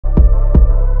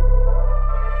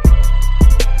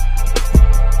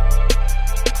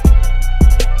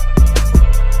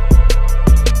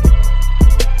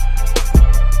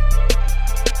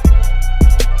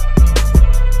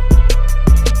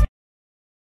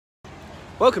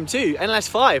Welcome to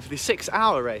NLS5, the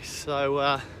 6-hour race.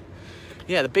 So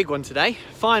yeah, the big one today.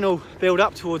 Final build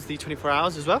up towards the 24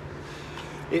 hours as well.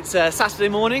 It's Saturday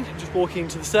morning, just walking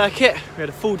to the circuit. We had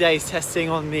a full day's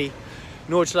testing on the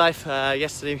Nurburgring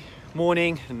yesterday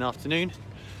morning and afternoon,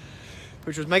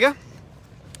 which was mega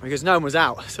because no one was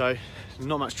out, so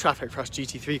not much traffic for us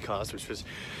GT3 cars, which was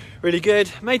really good.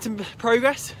 Made some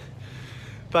progress,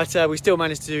 but we still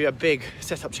managed to do a big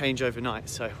setup change overnight,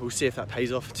 so we'll see if that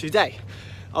pays off today.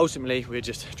 Ultimately, we're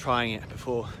just trying it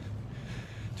before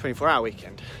 24-hour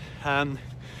weekend.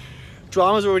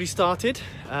 Drama's already started.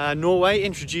 Norway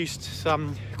introduced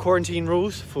some quarantine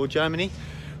rules for Germany.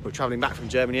 We're traveling back from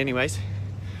Germany anyways,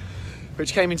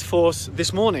 which came into force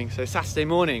this morning, so Saturday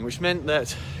morning, which meant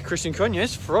that Christian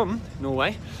Krognes from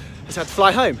Norway has had to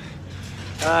fly home.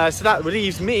 So that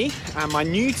relieves me and my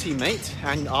new teammate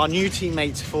and our new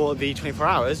teammate for the 24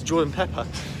 hours, Jordan Pepper,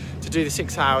 to do the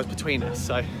 6 hours between us.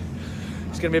 So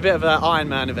it's going to be a bit of an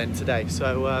Ironman event today.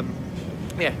 So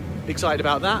yeah, excited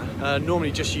about that. Normally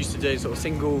just used to do sort of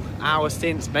single hour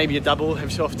stints, maybe a double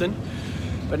every so often.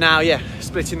 But now, yeah,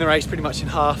 splitting the race pretty much in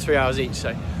half, 3 hours each. So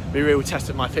it'll be a real test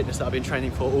of my fitness that I've been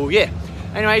training for all year.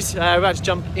 Anyways, we're about to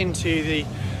jump into the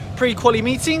pre-quali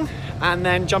meeting and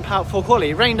then jump out for quali.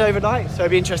 It rained overnight, so it'll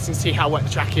be interesting to see how wet the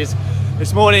track is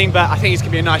this morning, but I think it's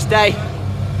gonna be a nice day.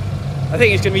 I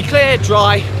think it's gonna be clear,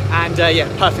 dry, and yeah,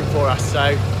 perfect for us.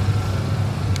 So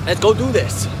let's go do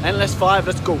this. NLS5,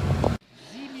 let's go.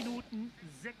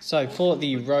 So for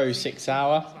the ROWE 6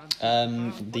 hour,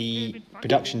 the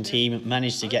production team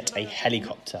managed to get a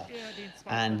helicopter,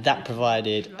 and that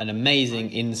provided an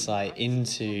amazing insight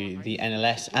into the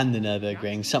NLS and the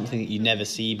Nurburgring, something that you never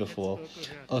see before.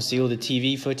 Obviously all the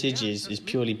TV footage is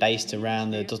purely based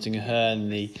around the Dottinger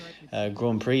and the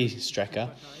Grand Prix Strecke.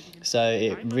 So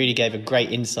it really gave a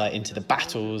great insight into the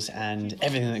battles and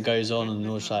everything that goes on the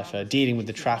Nordschleife, dealing with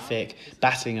the traffic,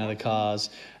 battling other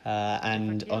cars,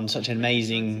 and on such an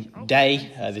amazing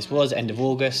day, this was end of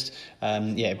August,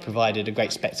 yeah, it provided a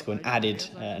great spectacle and added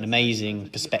an amazing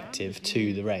perspective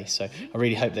to the race. So I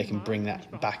really hope they can bring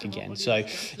that back again. So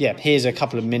yeah, here's a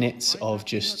couple of minutes of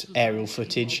just aerial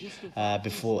footage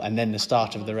before and then the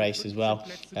start of the race as well,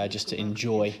 just to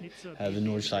enjoy the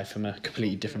Nordschleife from a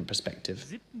completely different perspective.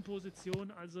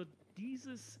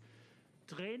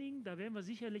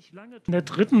 In der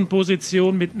dritten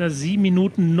Position mit einer 7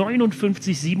 Minuten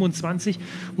 59,27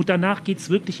 und danach geht es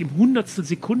wirklich im Hundertstel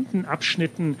Sekunden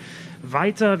Abschnitten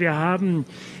weiter. Wir haben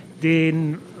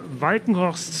den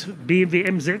Walkenhorst BMW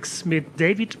M6 mit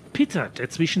David Pittard, der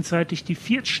zwischenzeitlich die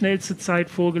viertschnellste Zeit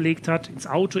vorgelegt hat. Ins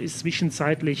Auto ist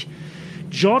zwischenzeitlich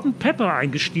Jordan Pepper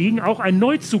eingestiegen, auch ein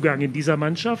Neuzugang in dieser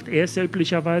Mannschaft. Er ist ja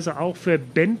üblicherweise auch für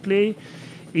Bentley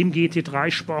im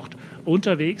GT3-Sport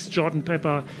unterwegs. Jordan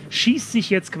Pepper schießt sich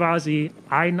jetzt quasi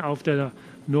ein auf der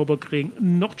Nürburgring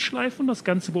Nordschleife und das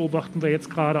Ganze beobachten wir jetzt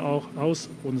gerade auch aus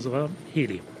unserer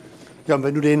Heli. Ja, und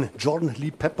wenn du den Jordan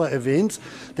Lee Pepper erwähnst,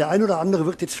 der ein oder andere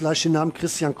wird jetzt vielleicht den Namen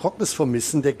Christian Krognes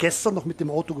vermissen, der gestern noch mit dem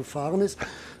Auto gefahren ist,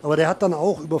 aber der hat dann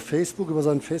auch über Facebook, über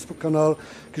seinen Facebook-Kanal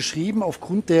geschrieben,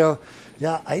 aufgrund der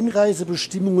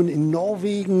Einreisebestimmungen in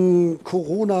Norwegen,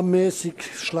 Corona-mäßig,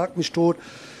 schlag mich tot,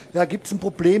 ja, gibt es ein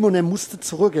Problem und er musste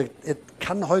zurück. Er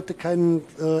kann heute kein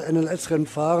NLS-Rennen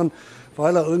fahren,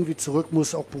 weil er irgendwie zurück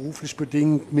muss, auch beruflich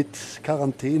bedingt, mit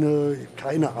Quarantäne,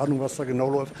 keine Ahnung, was da genau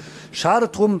läuft. Schade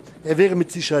drum, er wäre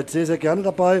mit Sicherheit sehr, sehr gerne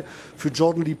dabei. Für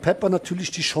Jordan Lee Pepper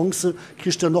natürlich die Chance,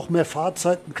 kriegt er noch mehr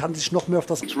Fahrzeit und kann sich noch mehr auf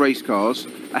das... Race cars,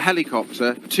 a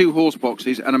helicopter, 2 horse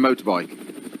boxes and a motorbike.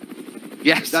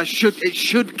 Yes, it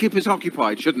should keep us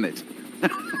occupied, shouldn't it?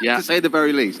 Yeah. To say the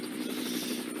very least.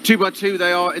 2 by 2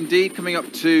 they are indeed, coming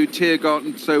up to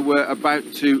Tiergarten, so we're about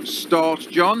to start,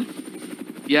 John.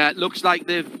 Yeah, it looks like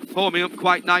they're forming up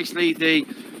quite nicely, the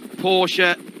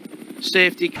Porsche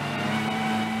safety.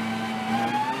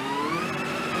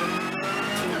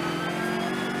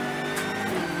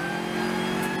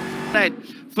 Then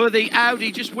for the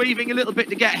Audi, just weaving a little bit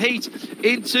to get heat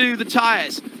into the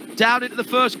tyres. Down into the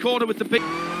first corner with the big...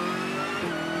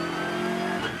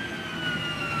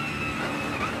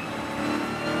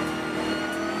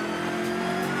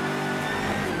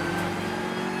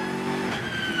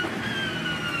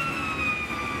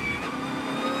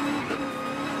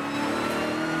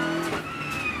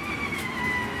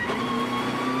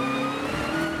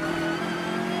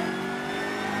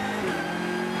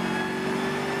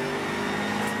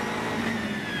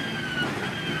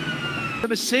 The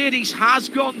Mercedes has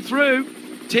gone through,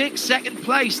 takes second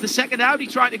place. The second Audi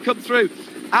trying to come through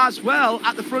as well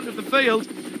at the front of the field.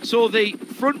 So the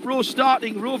front row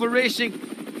starting ROWE Racing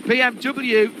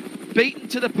BMW beaten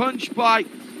to the punch by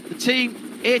the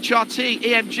team HRT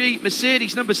AMG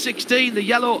Mercedes number 16,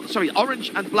 the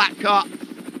orange and black car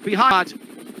behind,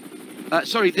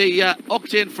 the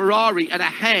Octane Ferrari, and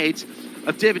ahead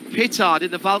of David Pittard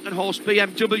in the Walkenhorst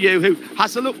BMW, who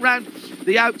has a look round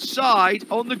the outside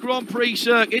on the Grand Prix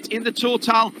circuit in the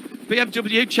Total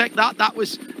BMW. Check that. That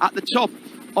was at the top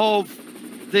of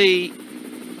the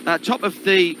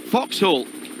foxhole.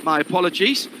 My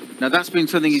apologies. Now, that's been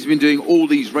something he's been doing all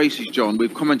these races, John.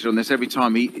 We've commented on this every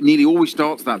time. He nearly always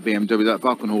starts that BMW, that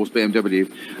Walkenhorst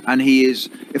BMW. And he is,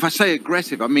 if I say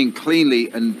aggressive, I mean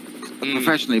cleanly and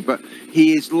professionally, but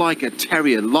he is like a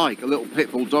terrier, like a little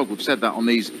pit bull dog. We've said that on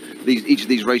each of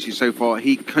these races so far.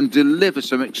 He can deliver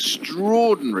some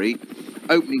extraordinary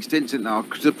opening stints in now,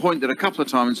 to the point that a couple of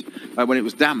times when it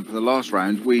was damp for the last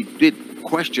round, we did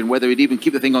question whether he'd even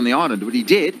keep the thing on the island, but he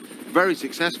did very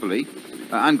successfully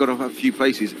and got off a few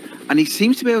places. And he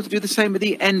seems to be able to do the same at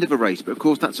the end of a race, but of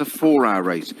course that's a 4-hour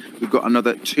race. We've got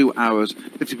another 2 hours,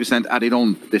 50% added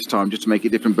on this time just to make it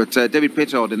different. But David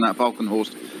Pittard in that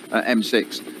Walkenhorst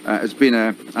M6 has been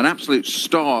an absolute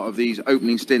star of these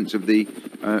opening stints of the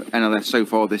NLS so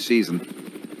far this season.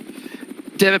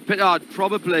 David Pittard,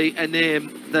 probably a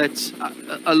name that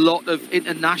a lot of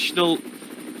international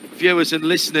viewers and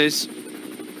listeners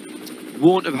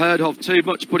won't have heard of too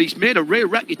much, but he's made a real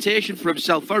reputation for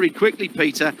himself very quickly,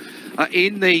 Peter, on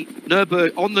the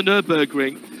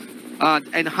Nurburgring, and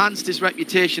enhanced his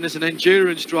reputation as an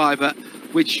endurance driver,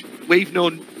 which we've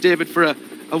known David for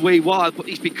a wee while, but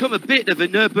he's become a bit of a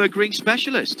Nurburgring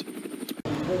specialist.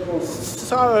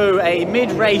 So, a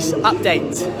mid-race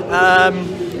update.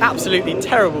 Absolutely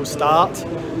terrible start.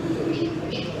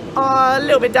 A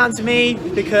little bit down to me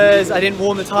because I didn't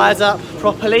warm the tyres up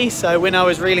properly, so when I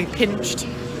was really pinched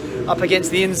up against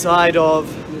the inside of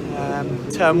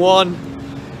turn 1,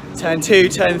 turn 2,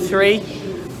 turn 3,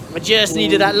 I just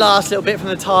needed that last little bit from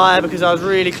the tyre because I was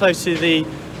really close to the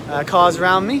cars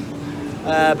around me,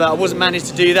 but I wasn't managed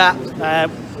to do that. I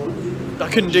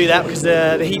couldn't do that because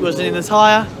the heat wasn't in the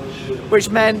tyre, which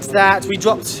meant that we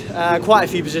dropped quite a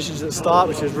few positions at the start,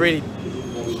 which was really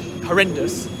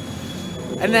horrendous.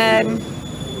 And then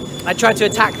I tried to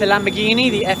attack the Lamborghini,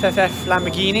 the FFF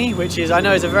Lamborghini, which is, I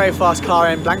know, is a very fast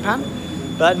car in Blancpain,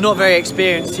 but not very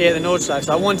experienced here at the Nordschleife.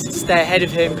 So I wanted to stay ahead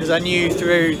of him because I knew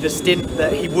through the stint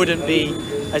that he wouldn't be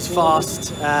as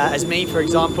fast as me, for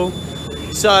example.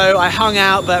 So I hung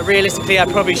out, but realistically I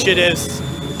probably should have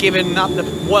given up the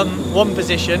one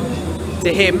position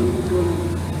to him,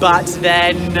 but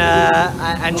then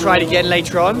and tried again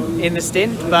later on in the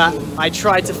stint. But I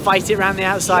tried to fight it around the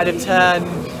outside of turn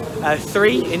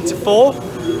 3 into 4,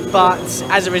 but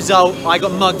as a result I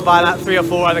got mugged by about 3 or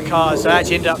 4 other cars, so I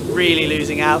actually ended up really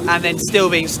losing out and then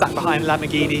still being stuck behind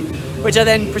Lamborghini, which I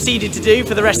then proceeded to do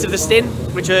for the rest of the stint,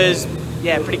 which was,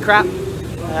 yeah, pretty crap.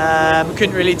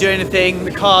 Couldn't really do anything.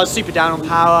 The car's super down on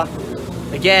power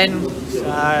again,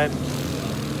 so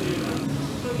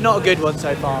not a good one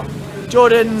so far.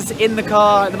 Jordan's in the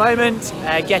car at the moment,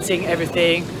 getting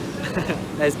everything.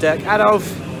 There's Dirk Adolf,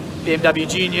 BMW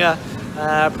Junior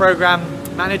program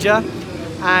manager,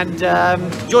 and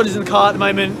Jordan's in the car at the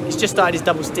moment. He's just started his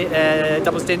double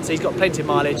stint, so he's got plenty of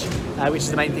mileage, which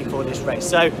is the main thing for this race.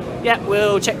 So yeah,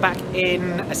 we'll check back in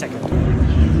a second.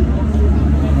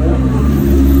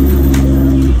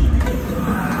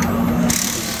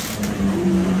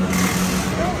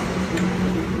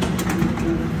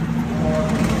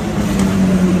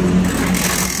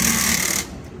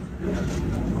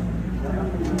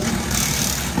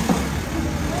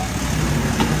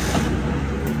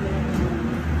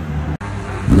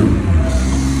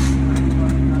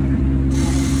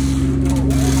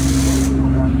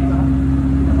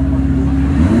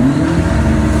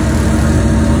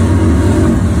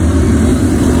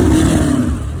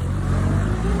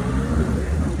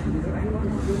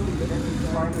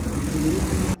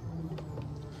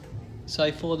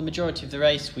 So for the majority of the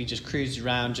race, we just cruised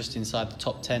around just inside the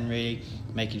top 10 really,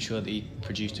 making sure that he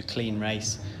produced a clean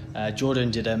race.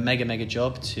 Jordan did a mega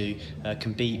job to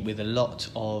compete with a lot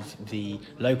of the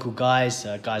local guys,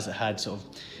 guys that had sort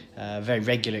of very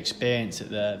regular experience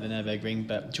at the Nurburgring,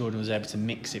 but Jordan was able to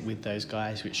mix it with those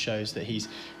guys, which shows that he's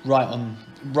right on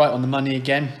the money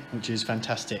again, which is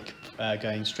fantastic,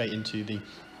 going straight into the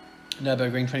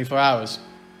Nurburgring 24 hours.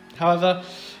 However,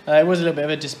 it was a little bit of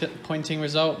a disappointing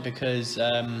result because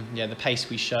yeah, the pace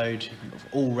we showed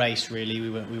all race really,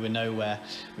 we were nowhere,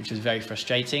 which was very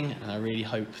frustrating, and I really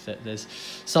hope that there's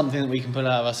something that we can pull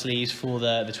out of our sleeves for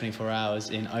the 24 hours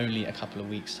in only a couple of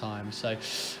weeks time. So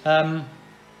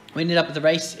we ended up with the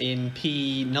race in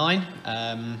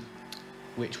P9,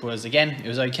 which was, again, it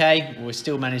was okay. We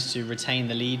still managed to retain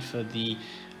the lead for the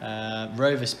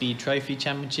Rover Speed Trophy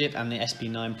Championship and the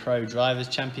SP9 Pro Drivers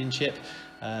Championship.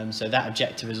 So that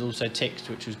objective is also ticked,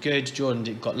 which was good. Jordan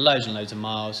got loads and loads of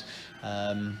miles,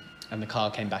 and the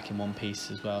car came back in one piece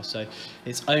as well. So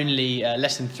it's only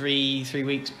less than three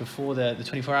weeks before the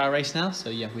 24-hour race now. So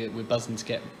yeah, we're buzzing to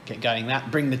get going.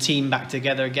 That bring the team back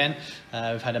together again.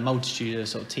 We've had a multitude of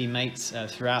sort of teammates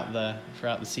throughout the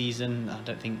season. I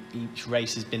don't think each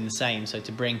race has been the same. So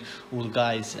to bring all the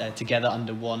guys together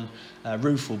under one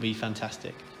roof will be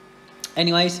fantastic.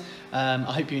 Anyways,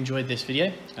 I hope you enjoyed this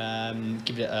video.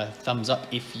 Give it a thumbs up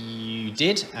if you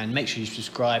did, and make sure you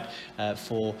subscribe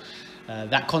for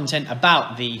that content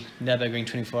about the Nurburgring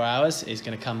 24 hours is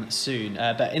going to come soon.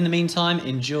 But in the meantime,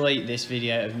 enjoy this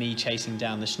video of me chasing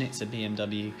down the Schnitzer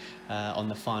BMW on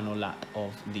the final lap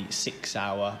of the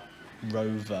 6-hour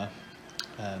Rover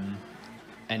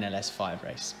NLS5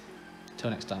 race. Till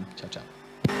next time, ciao ciao.